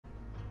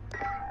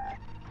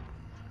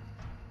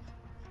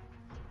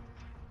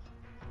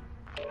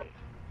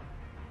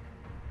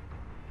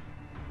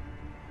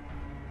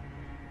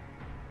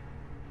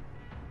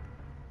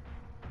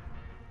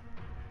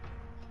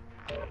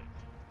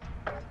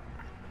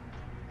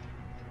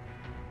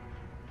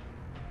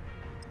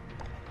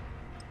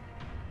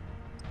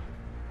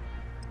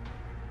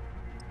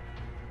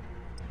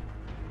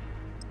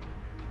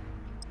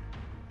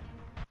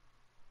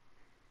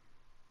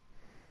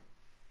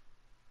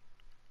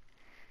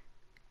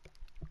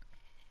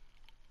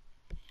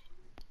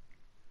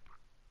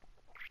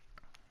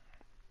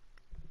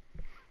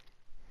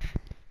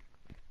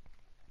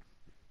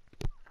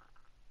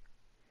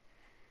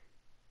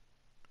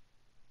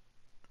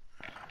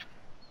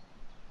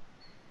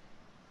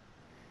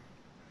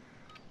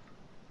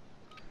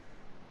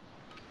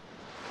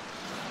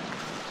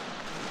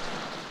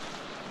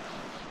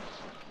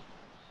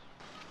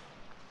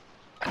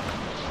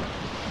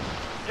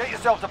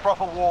yourselves a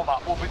proper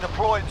warm-up. We'll be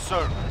deploying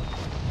soon.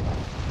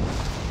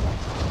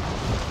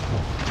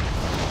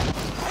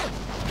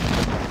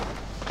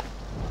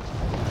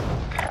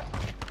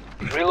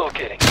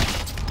 Relocating.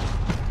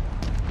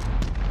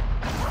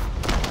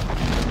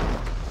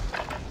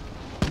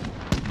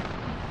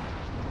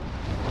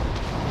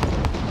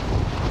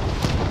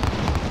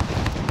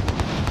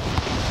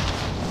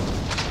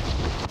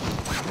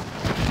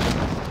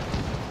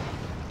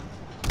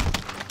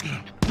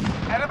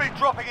 Enemy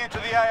dropping into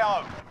the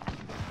A-Bau.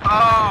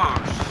 Oh,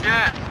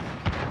 shit.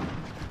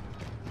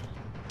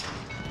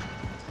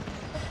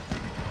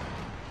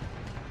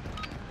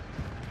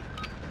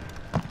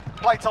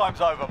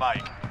 Playtime's over,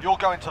 mate. You're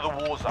going to the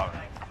war zone.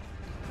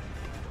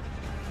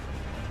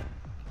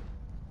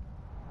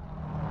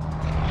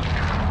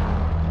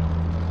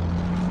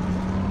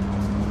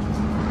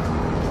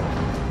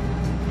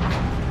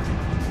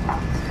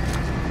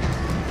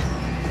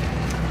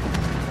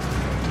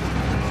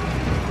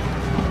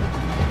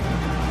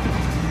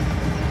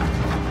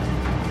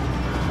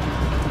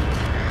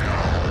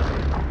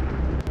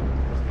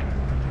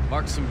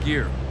 Mark some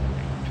gear.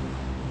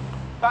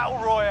 Battle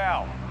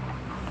Royale.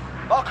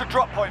 Mark a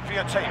drop point for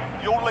your team.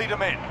 You'll lead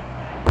them in.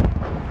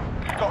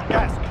 You've got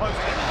gas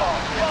closing in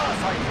fast. Get to the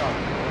safe zone.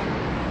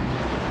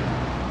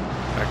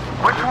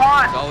 Which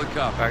one? Solid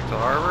copy. Back to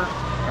harbor.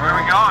 Where are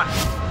we going?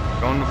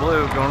 Going to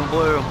blue. Going to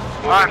blue.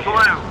 Alright,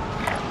 blue.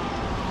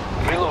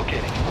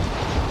 Relocating.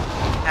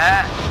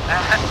 I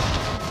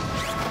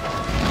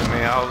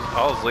mean, I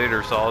was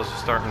leader, so I was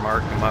just starting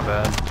marking. My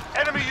bad.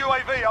 Enemy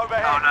UAV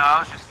overhead. Oh no, I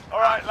was just...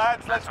 Alright,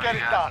 lads, let's get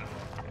it done.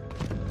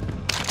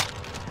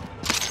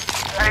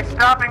 Hey,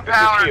 stopping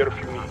power. Here if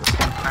you need.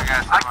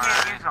 I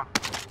can't use them.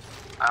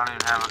 I don't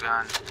even have a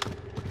gun.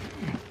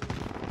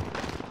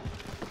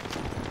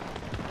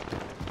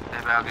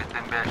 Maybe I'll get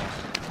them bitches.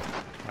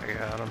 I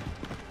got him.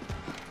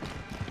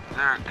 Is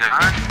there a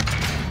gun?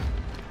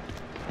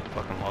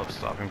 Fucking love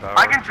stopping power.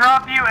 I can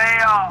drop you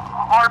a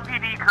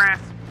RPD, Chris.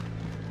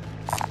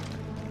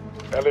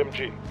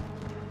 LMG.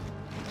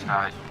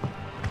 Nice.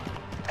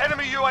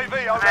 Enemy UAV Is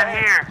that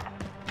overhead. here?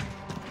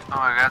 Oh,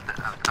 I got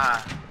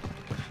that.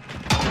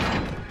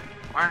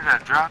 Where did I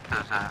drop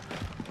those at?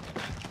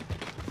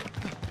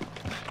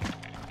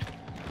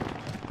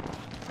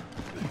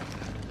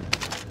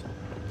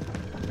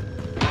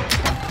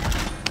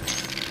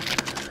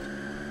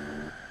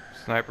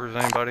 Snipers,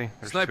 anybody?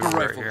 There's Sniper two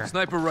right rifle. here.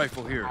 Sniper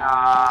rifle here.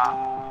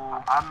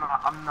 I'm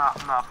not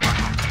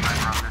fucking with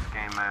sniper on this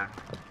game mode.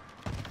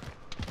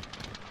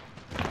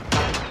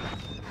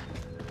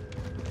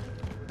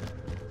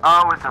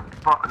 Oh, it's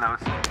above. No,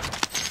 it's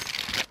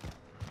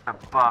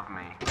above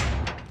me.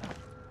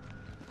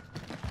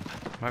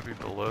 Might be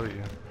below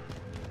you.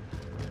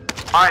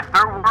 Alright,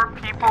 there were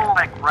people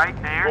like right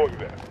there. Going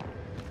there.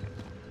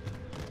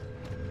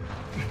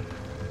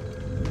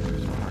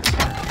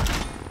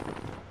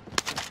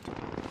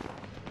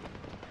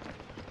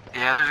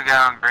 Yeah, there's a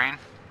guy on green.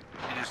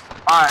 He just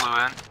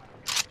flew in.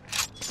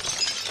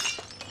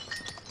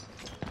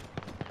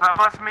 That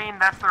must mean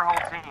that's their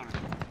whole team.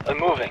 I'm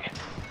moving.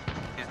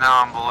 He's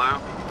now on blue.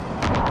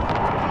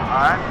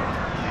 Alright.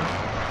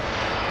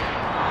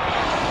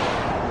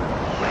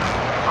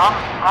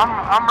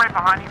 I'm right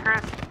behind you,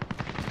 Chris.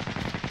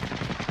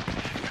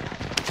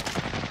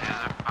 Yeah,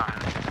 they're fine.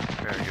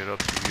 Gotta get up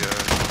to you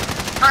guys.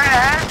 Straight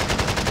ahead.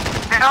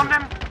 Downed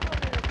him.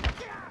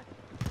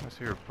 I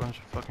see a bunch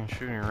of fucking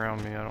shooting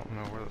around me. I don't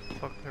know where the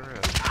fuck they're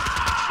at.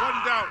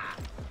 One down.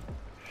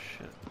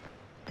 Shit.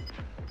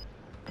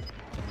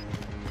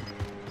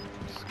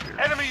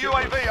 Enemy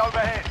UAV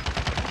overhead.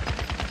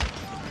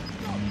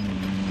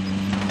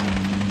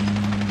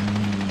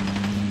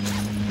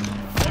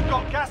 We've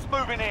got gas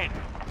moving in.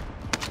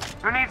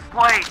 Who needs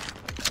plates?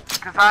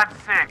 Cause I had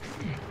 6.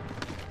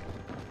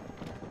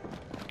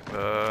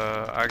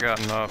 I got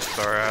enough.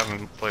 Sorry, I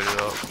haven't played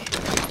it up.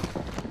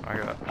 I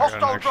got an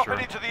Hostile extra.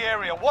 dropping into the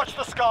area. Watch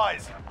the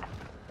skies.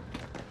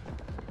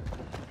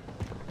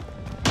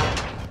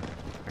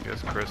 I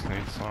guess Chris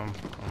needs some,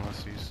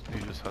 unless he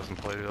just hasn't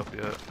played it up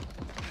yet.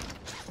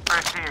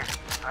 Right here.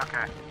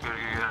 Okay.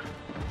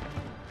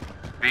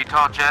 Good.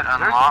 VTOL jet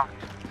unlocked.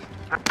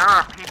 There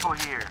are people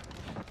here.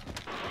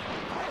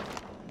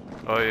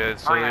 Oh yeah,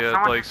 so yeah, yeah,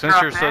 someone like just since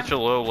you're dropped in. such a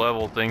low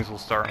level, things will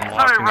start Somebody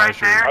unlocking right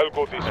as you're, there. I'll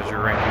go this as way.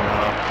 you're ranking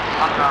up.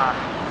 I'm not.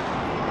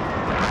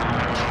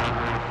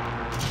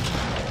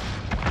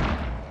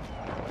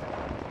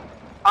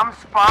 I'm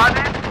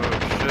spotted.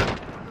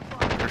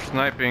 Oh shit. They're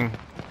sniping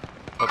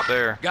up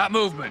there. Got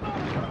movement.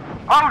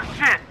 Oh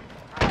shit!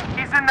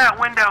 He's in that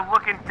window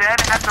looking dead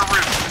at the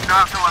roof. Do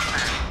not go up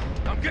there.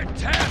 I'm getting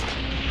tapped.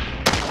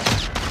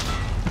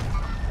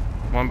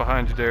 One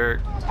behind you,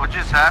 Derek. What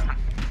just happened?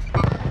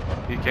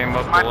 He came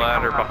up Might the be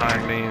ladder coming up.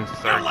 behind me and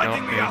started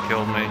killing me and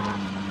killed me.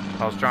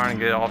 I was trying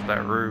to get off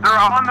that roof. They're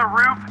on the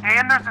roof,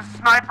 and there's a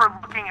sniper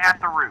looking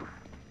at the roof.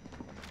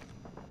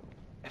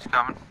 He's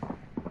coming.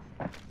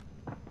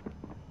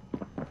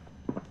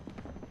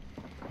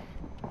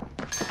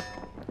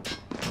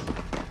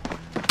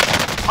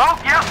 Oh,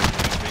 yep.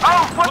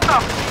 Oh, what the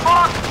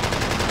fuck?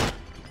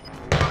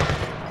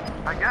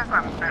 I guess he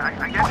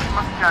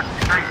must have got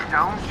straight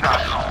dome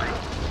shots on me.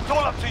 It's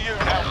all up to you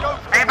now. Go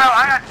for it. A-Bau,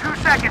 I got 2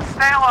 seconds.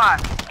 Stay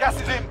alive. Gas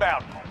is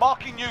inbound.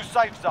 Marking new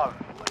safe zone.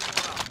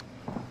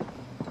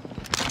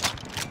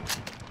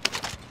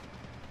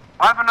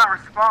 Why have I not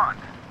respond?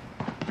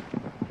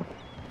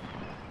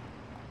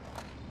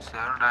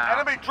 Settle down.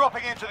 Enemy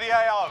dropping into the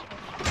AO.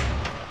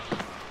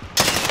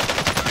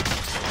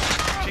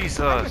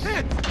 Jesus.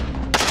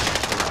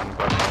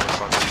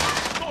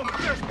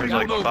 There's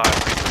like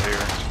 5 people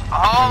here.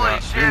 Holy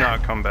shit. Do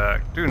not come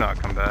back. Do not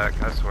come back.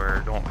 I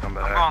swear, don't come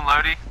back. I'm going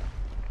Lodi.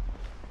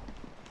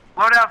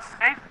 Loadout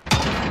safe?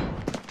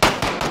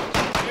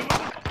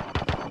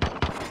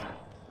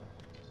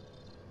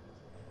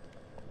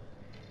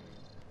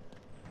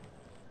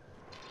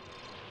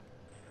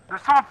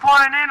 There's someone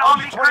flying in on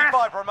Only me, Chris.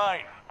 25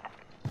 remain.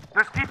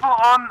 There's people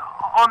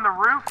on the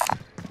roof.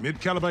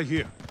 Mid-caliber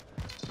here.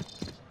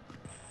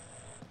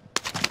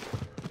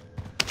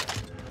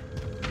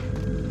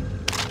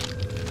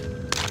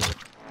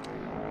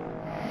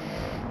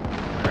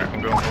 Alright,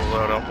 I'm going for the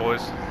loadout,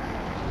 boys.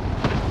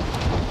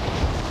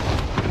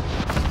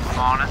 I'm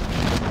on it.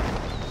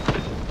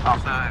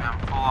 Also, I'm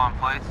full on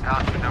plates.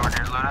 Alex, you're nowhere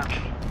near loadout.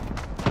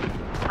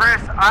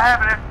 Chris, I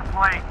have an extra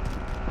plate.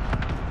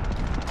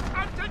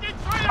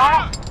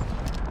 Oh!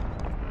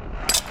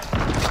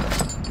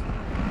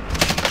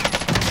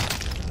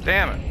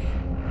 Damn it.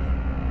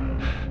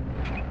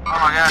 Oh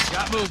my god.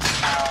 Got moved.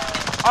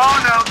 Oh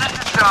no, this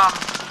is dumb.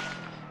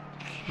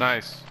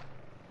 Nice.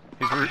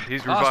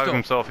 He's Hostile. reviving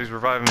himself. He's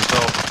reviving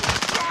himself.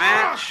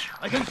 Bitch.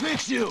 I can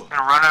fix you.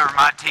 Gonna run over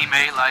my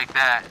teammate like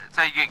that. That's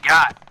how you get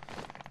got.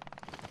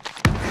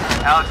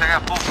 Alex, I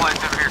got full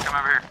plates over here. Come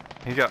over here.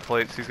 He got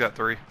plates. He's got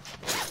 3.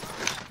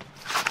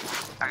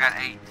 I got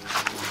 8.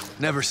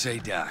 Never say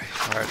die.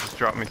 Alright, just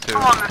drop me 2.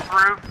 I'm on this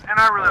roof, and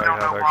I really I don't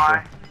know have,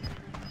 why.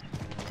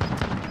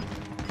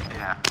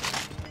 Yeah.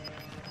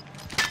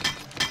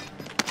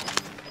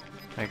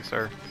 Thank you,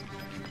 sir.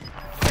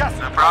 Gas is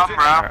No problem, closing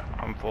bro. in. Alright,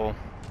 I'm full.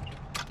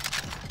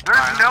 There's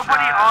Alright,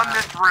 nobody let's, on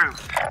this roof.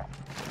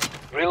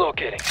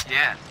 Relocating.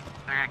 Yeah,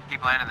 they're gonna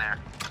keep landing there.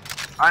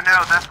 I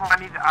know, that's what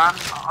I need to,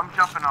 I'm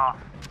jumping off.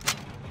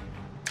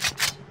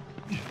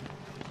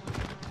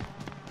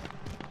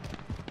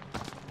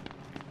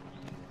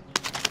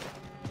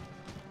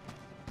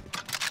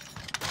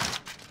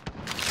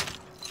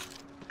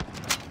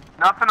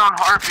 Nothing on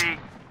heartbeat.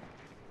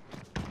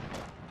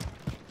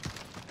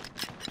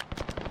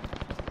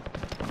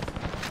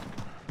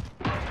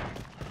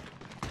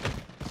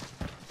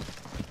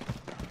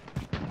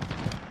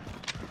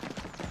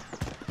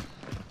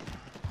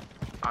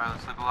 Alright,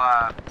 let's look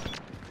alive.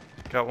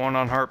 Got one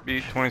on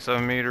heartbeat,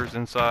 27 meters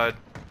inside.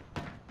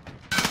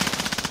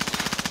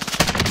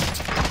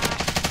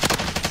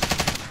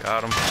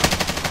 Got him.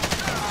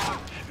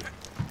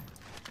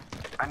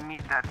 I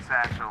need that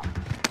satchel.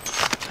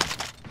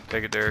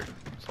 Take it, Derek.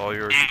 It's all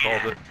yours. You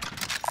called it.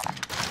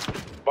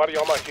 Buddy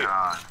on my hip.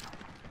 God.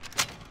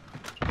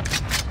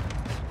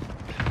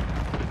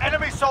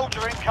 Enemy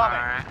soldier incoming.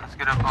 Alright, let's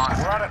get up on.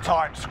 We're out of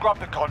time. Scrub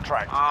the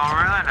contract. Oh,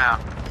 really now?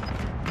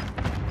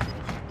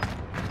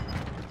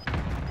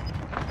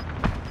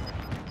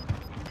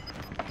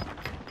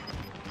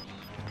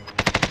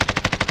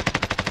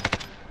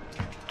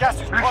 Gas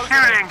is They're closing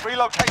shooting. in.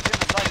 Relocating the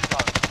safe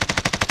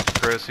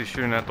zone. Chris, he's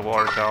shooting at the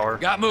water tower.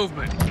 Got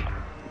movement.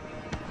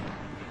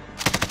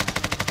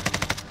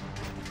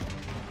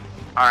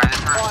 Alright, this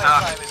room Fire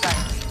sucks. sale is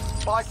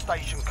active. Buy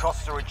station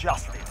costs are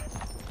adjusted.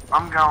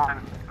 I'm going.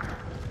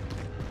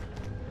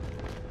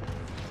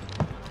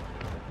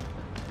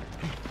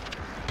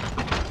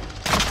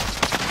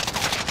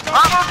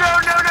 Oh,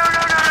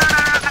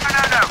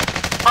 no.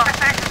 My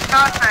station's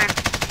not safe.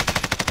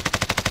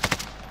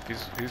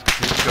 He's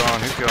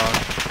gone. He's gone.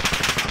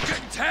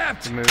 Getting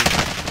tapped. He moved.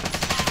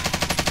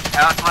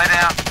 Alex, lay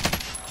down.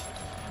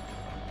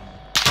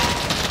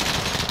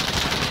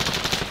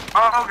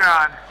 Oh,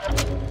 God.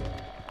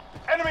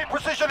 Enemy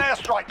precision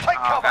airstrike. Take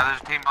Oh, cover. God,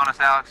 there's a team bonus,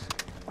 Alex.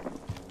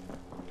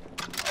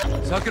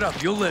 Suck it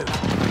up. You'll live.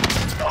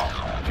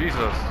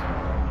 Jesus.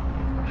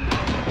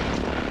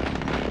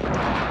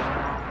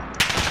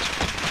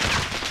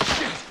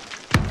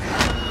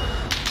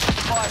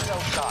 Fire cell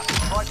shut.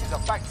 Prices are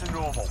back to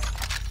normal.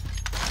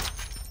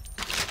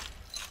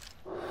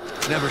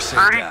 Never say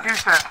 32 die.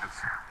 seconds.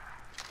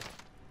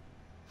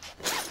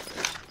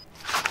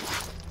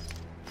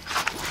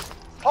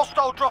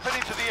 Hostile dropping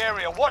into the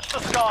area. Watch the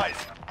skies.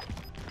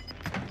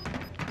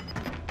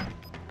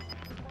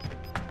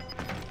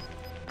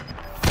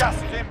 Gas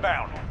is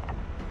inbound.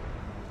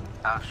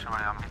 Alex,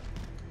 somebody on me.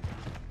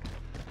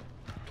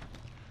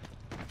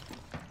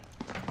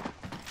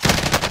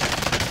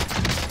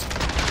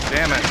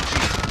 Damn it.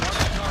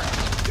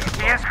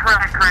 He is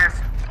correct, Chris.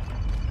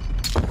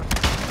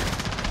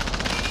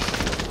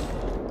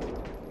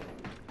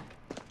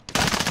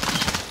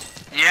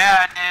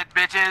 Yeah, I did,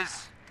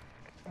 bitches.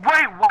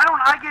 Wait, why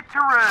don't I get to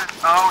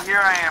Oh, here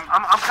I am.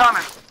 I'm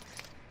coming.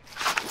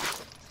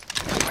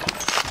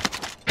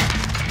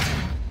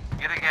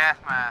 Get a gas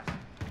mask.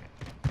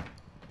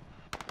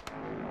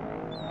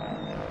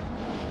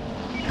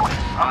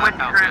 I'm with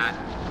you, Chris.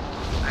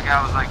 That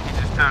guy was like, he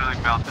just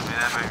totally melted me.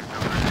 That made me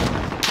feel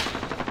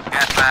good.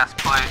 Gas mask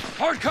plate.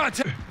 Hard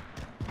contact.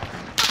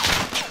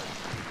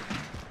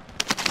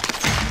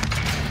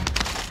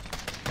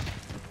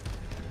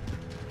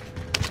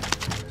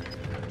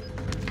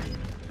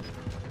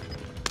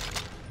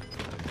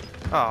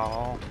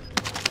 Oh.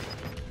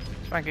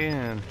 Back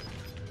in.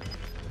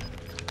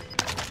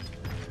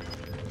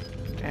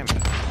 Damn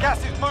it. Gas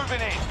is moving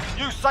in.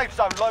 New safe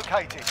zone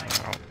located.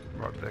 Oh,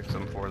 rock deck's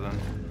M4 then.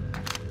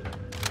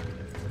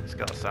 It's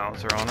got a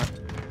silencer on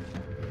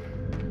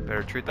it.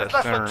 Better treat that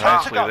Less stunner than 10 to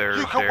nicely go. there,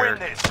 You can win Derek.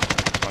 this.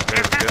 My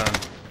favorite gun.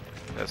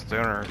 That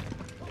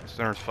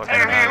stunner's fucking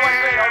Here,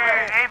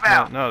 nice.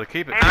 A-Bau. No,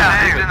 keep it.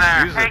 A-Bau. Keep it. In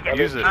there. Use Take it. it.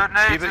 Use it. Throw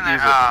nades Keep it. in Use it. there.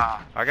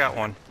 Ah. I got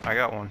one. I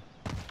got one.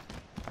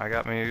 I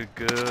got me a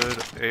good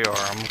AR.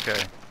 I'm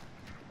okay.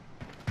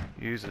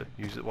 Use it.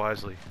 Use it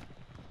wisely.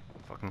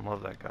 Fucking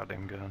love that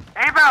goddamn gun.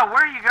 A-Bau,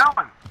 where are you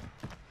going?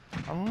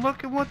 I'm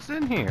looking what's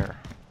in here.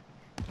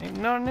 Ain't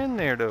nothing in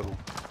there though.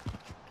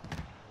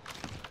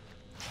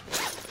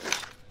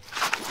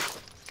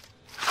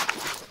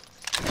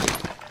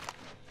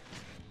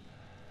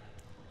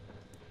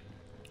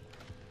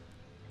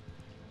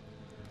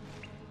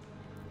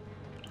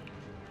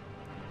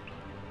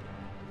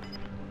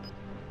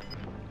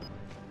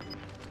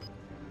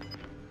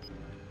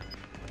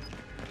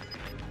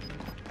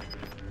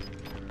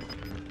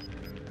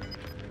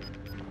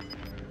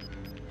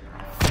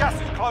 Gas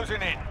is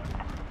closing in.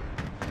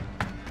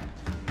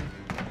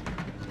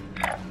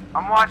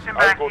 I'm watching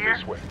back here.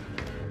 way.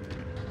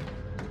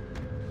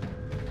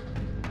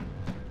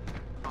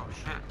 Oh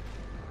shit.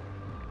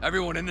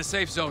 Everyone in the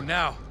safe zone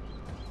now.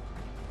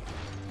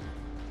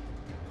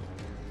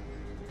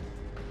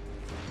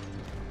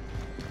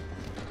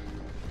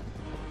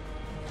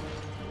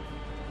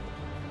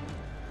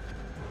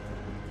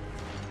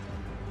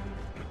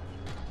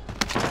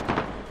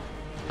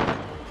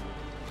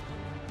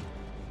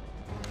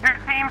 Two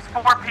teams,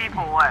 4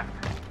 people left.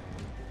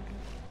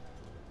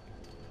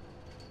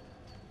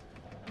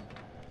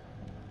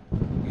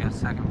 You got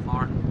second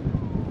floor?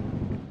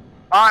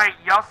 Alright,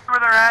 y'all see where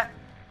they're at?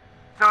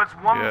 So it's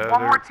one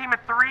more team of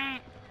 3,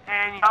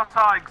 and y'all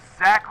saw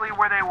exactly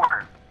where they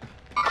were.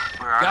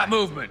 Where are Got they?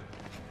 movement.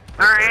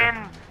 They're in.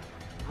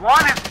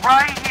 One is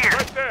right here.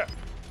 Right there.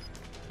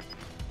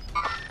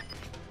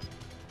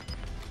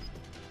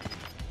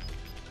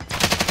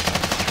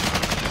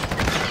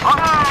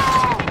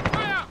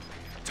 Oh!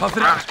 Tough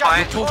it Round out. is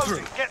playing. Pull through.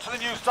 Closing. Get to the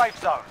new safe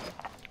zone.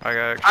 I got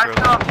I extra.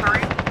 still have 3.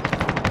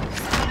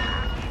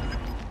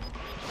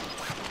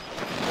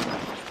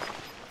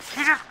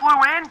 He just flew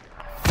in.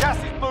 Gas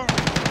is moving.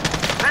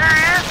 There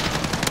he is.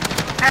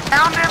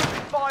 Downed him.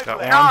 5 Got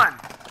left. one. Done.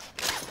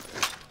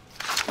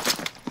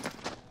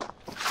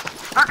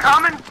 They're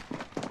coming.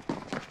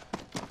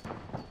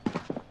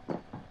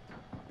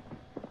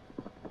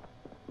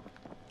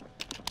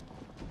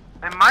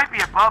 They might be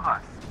above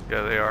us.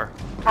 Yeah, they are.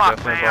 They're Fuck,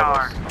 definitely they above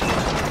are. us.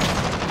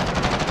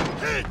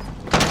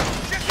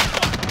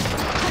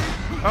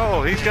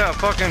 Oh, he's got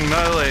fucking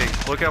melee.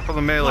 Look out for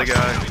the melee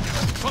guy.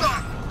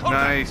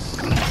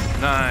 Nice.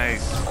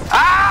 Nice.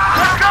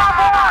 Ah! Come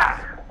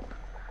on!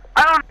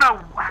 I don't know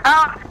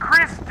how.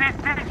 Chris, did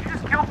you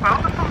just kill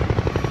both of them?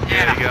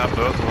 Yeah, he got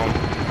both of them.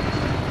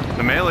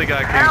 The melee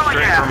guy came Hell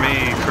straight yeah. for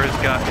me. Chris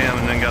got him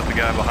and then got the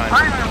guy behind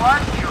I him. didn't even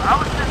lie to you. I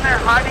was sitting there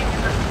hiding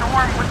in the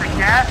storm with the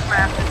gas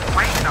mask and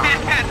waiting on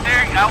him.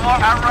 Derek, I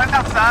run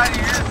outside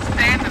and you're just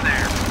standing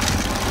there.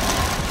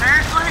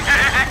 Seriously?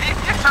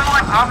 So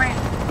like, I mean,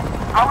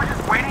 I was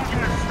just waiting in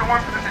the storm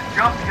for them to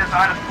jump because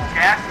I had a full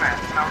gas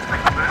mask and I was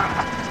like, boom.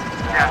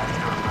 Yeah,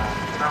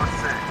 that was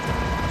sick.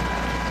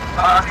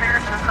 I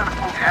figured since I had a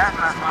full gas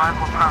mask, I might as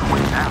well try to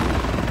wait out.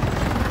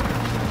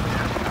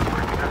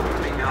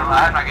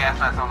 I had my gas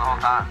mask on the whole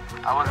time.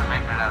 I wasn't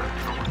making it out of the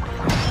storm.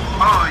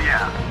 Oh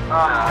yeah.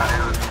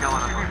 It was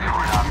killing us with the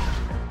order.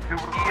 Do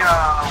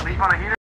we leave on a heater?